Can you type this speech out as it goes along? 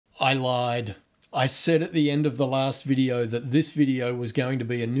I lied. I said at the end of the last video that this video was going to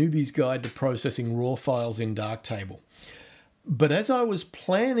be a newbie's guide to processing raw files in Darktable. But as I was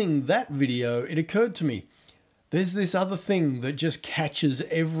planning that video, it occurred to me, there's this other thing that just catches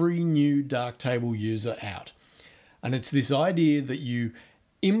every new Darktable user out. And it's this idea that you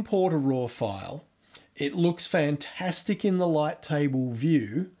import a raw file, it looks fantastic in the lighttable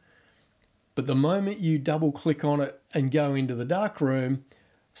view, but the moment you double click on it and go into the darkroom,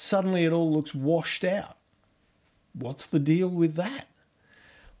 suddenly it all looks washed out. What's the deal with that?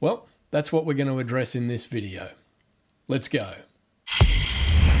 Well, that's what we're going to address in this video. Let's go.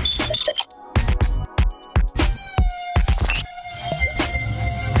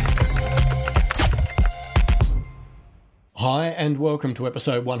 Hi and welcome to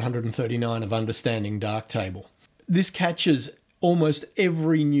episode 139 of Understanding Darktable. This catches almost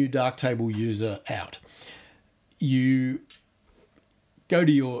every new Darktable user out. You go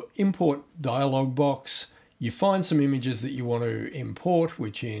to your import dialog box, you find some images that you want to import,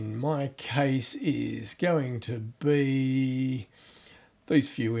 which in my case is going to be these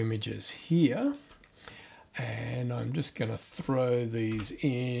few images here. And I'm just going to throw these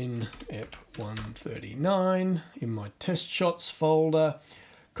in EP 139 in my test shots folder,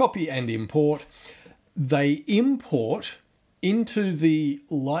 copy and import. They import into the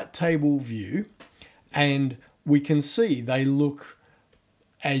lighttable view and we can see they look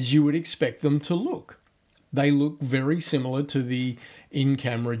as you would expect them to look. They look very similar to the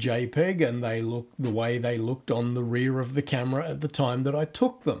in-camera JPEG and they look the way they looked on the rear of the camera at the time that I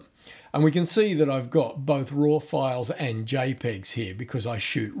took them. And we can see that I've got both RAW files and JPEGs here because I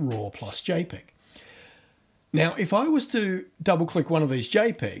shoot RAW plus JPEG. Now, if I was to double click one of these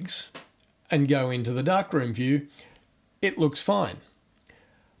JPEGs and go into the darkroom view, it looks fine.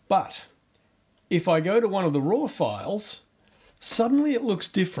 But if I go to one of the RAW files, suddenly it looks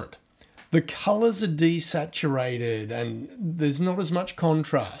different. The colors are desaturated and there's not as much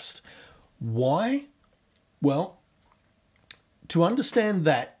contrast. Why? Well, to understand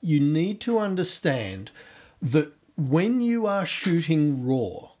that, you need to understand that when you are shooting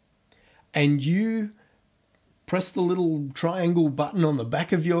RAW and you press the little triangle button on the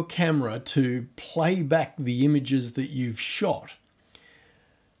back of your camera to play back the images that you've shot,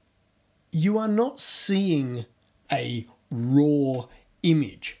 you are not seeing a RAW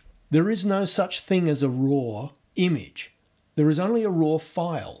image. There is no such thing as a RAW image. There is only a RAW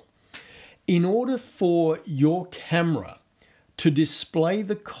file. In order for your camera to display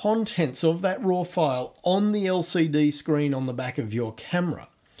the contents of that RAW file on the LCD screen on the back of your camera,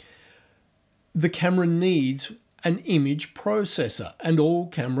 the camera needs an image processor, and all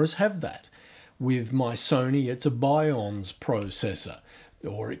cameras have that. With my Sony, it's a Bions processor,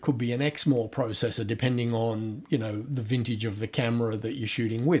 or it could be an Exmor processor, depending on, the vintage of the camera that you're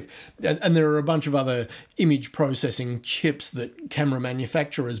shooting with. And there are a bunch of other image processing chips that camera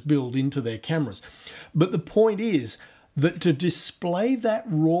manufacturers build into their cameras. But the point is that to display that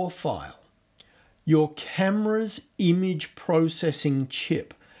RAW file, your camera's image processing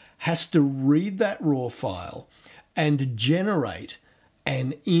chip has to read that RAW file and generate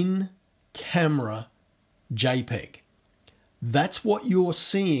an in-camera JPEG. That's what you're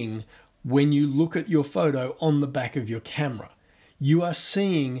seeing when you look at your photo on the back of your camera. You are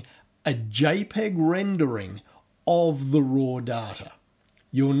seeing a JPEG rendering of the raw data.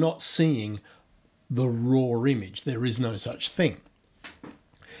 You're not seeing the raw image. There is no such thing.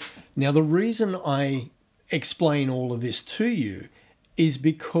 Now, the reason I explain all of this to you is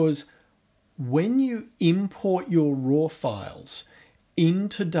because when you import your raw files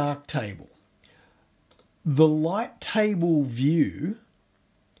into Darktable, the lighttable view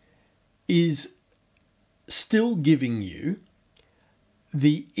is still giving you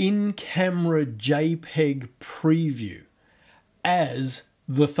the in-camera JPEG preview as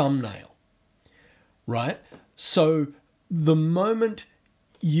the thumbnail, right? So the moment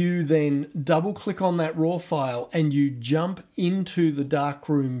you then double click on that raw file and you jump into the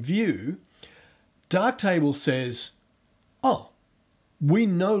darkroom view, Darktable says, oh, we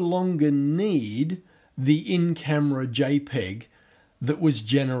no longer need the in-camera JPEG that was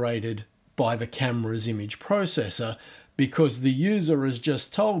generated by the camera's image processor because the user has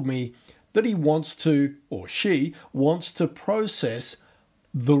just told me that he wants to, or she wants to process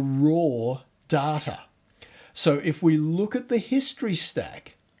the raw data. So if we look at the history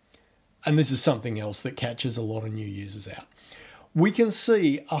stack, and this is something else that catches a lot of new users out, we can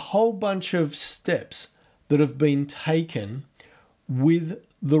see a whole bunch of steps that have been taken with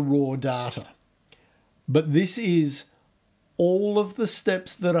the raw data. But this is all of the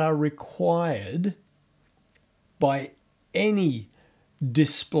steps that are required by any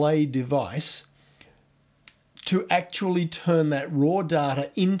display device to actually turn that raw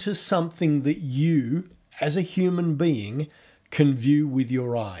data into something that you, as a human being, can view with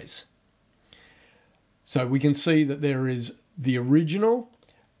your eyes. So we can see that there is the original,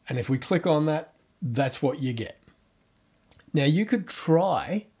 and if we click on that, that's what you get. Now you could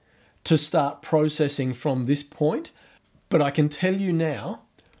try to start processing from this point, but I can tell you now,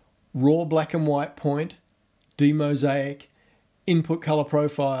 raw black and white point, demosaic, input color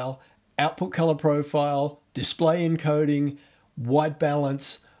profile, output color profile, display encoding, white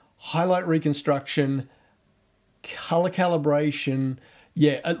balance, highlight reconstruction, color calibration,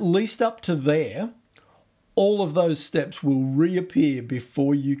 yeah, at least up to there, all of those steps will reappear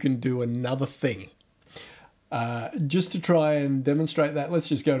before you can do another thing. Just to try and demonstrate that, let's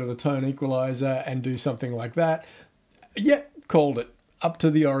just go to the tone equalizer and do something like that. Yeah, called it. Up to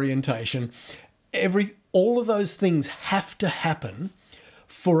the orientation. All of those things have to happen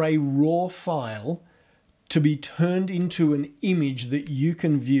for a raw file to be turned into an image that you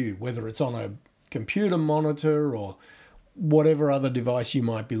can view, whether it's on a computer monitor or whatever other device you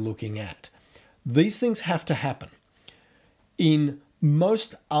might be looking at. These things have to happen. In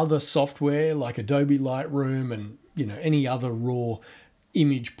most other software like Adobe Lightroom and any other raw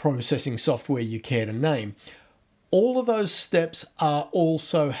image processing software you care to name, all of those steps are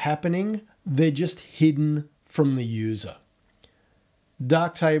also happening. They're just hidden from the user.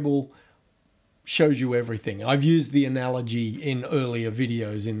 Darktable shows you everything. I've used the analogy in earlier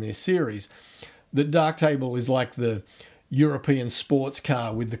videos in this series that Darktable is like the European sports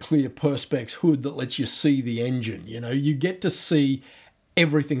car with the clear perspex hood that lets you see the engine. You get to see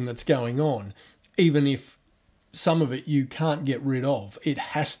everything that's going on, even if some of it you can't get rid of. It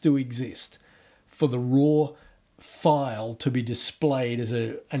has to exist for the raw file to be displayed as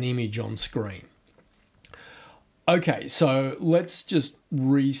an image on screen. Okay, so let's just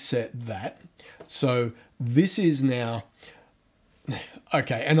reset that. So this is now...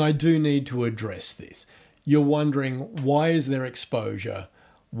 Okay, and I do need to address this. You're wondering, why is there exposure?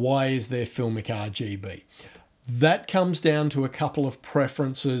 Why is there filmic RGB? That comes down to a couple of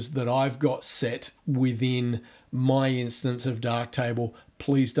preferences that I've got set within my instance of Darktable.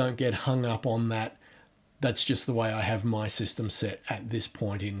 Please don't get hung up on that. That's just the way I have my system set at this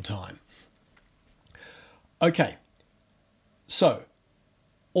point in time. Okay, so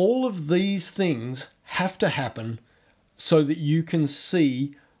all of these things have to happen so that you can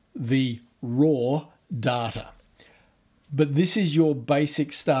see the raw data. But this is your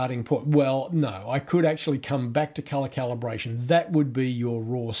basic starting point. Well, no, I could actually come back to color calibration. That would be your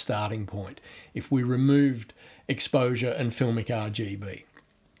raw starting point if we removed exposure and filmic RGB.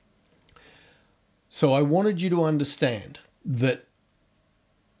 So I wanted you to understand that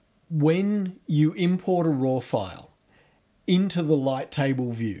when you import a raw file into the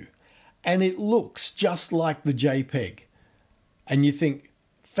lighttable view and it looks just like the JPEG and you think,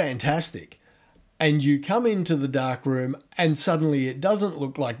 fantastic, and you come into the darkroom and suddenly it doesn't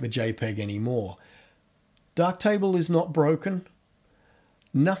look like the JPEG anymore. Darktable is not broken.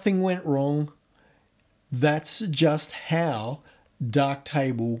 Nothing went wrong. That's just how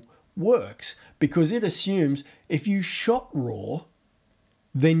Darktable works, because it assumes if you shot raw,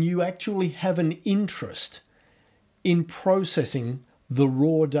 then you actually have an interest in processing the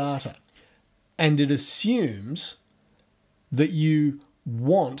raw data. And it assumes that you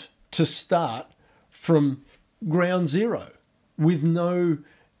want to start from ground zero with no,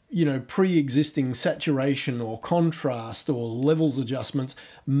 pre-existing saturation or contrast or levels adjustments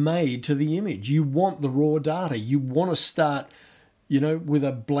made to the image. You want the raw data. You want to start, with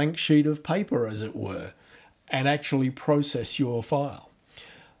a blank sheet of paper, as it were, and actually process your file.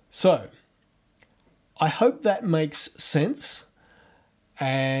 So I hope that makes sense.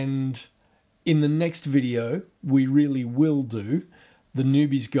 And in the next video, we really will do the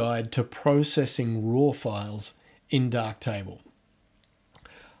newbie's guide to processing raw files in Darktable.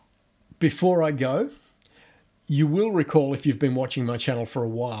 Before I go, you will recall, if you've been watching my channel for a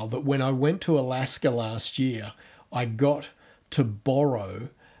while, that when I went to Alaska last year, I got to borrow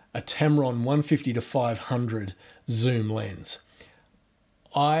a Tamron 150-500 zoom lens.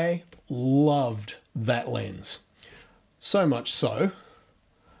 I loved that lens. So much so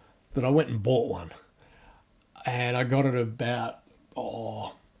that I went and bought one. And I got it about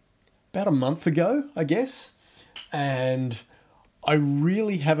a month ago, I guess. And I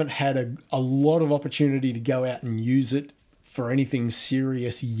really haven't had a lot of opportunity to go out and use it for anything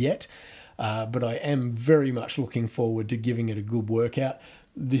serious yet. But I am very much looking forward to giving it a good workout.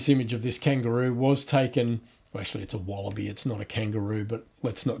 This image of this kangaroo was taken, well, actually it's a wallaby, it's not a kangaroo, but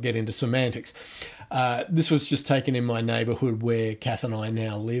let's not get into semantics. This was just taken in my neighbourhood where Kath and I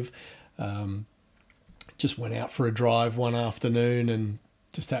now live. Just went out for a drive one afternoon and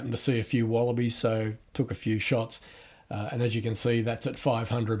just happened to see a few wallabies, so took a few shots. And as you can see, that's at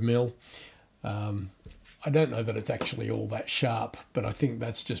 500 mil. I don't know that it's actually all that sharp, but I think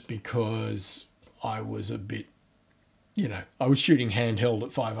that's just because I was a bit, you know, I was shooting handheld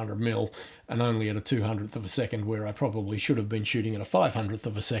at 500 mil and only at a 200th of a second, where I probably should have been shooting at a 500th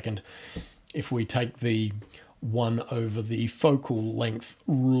of a second if we take the 1 over the focal length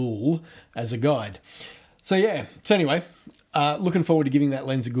rule as a guide. So yeah, so anyway, looking forward to giving that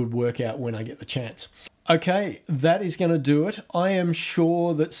lens a good workout when I get the chance. Okay, that is going to do it. I am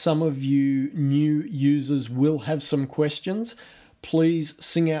sure that some of you new users will have some questions. Please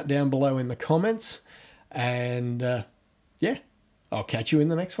sing out down below in the comments. And yeah, I'll catch you in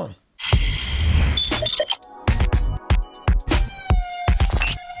the next one.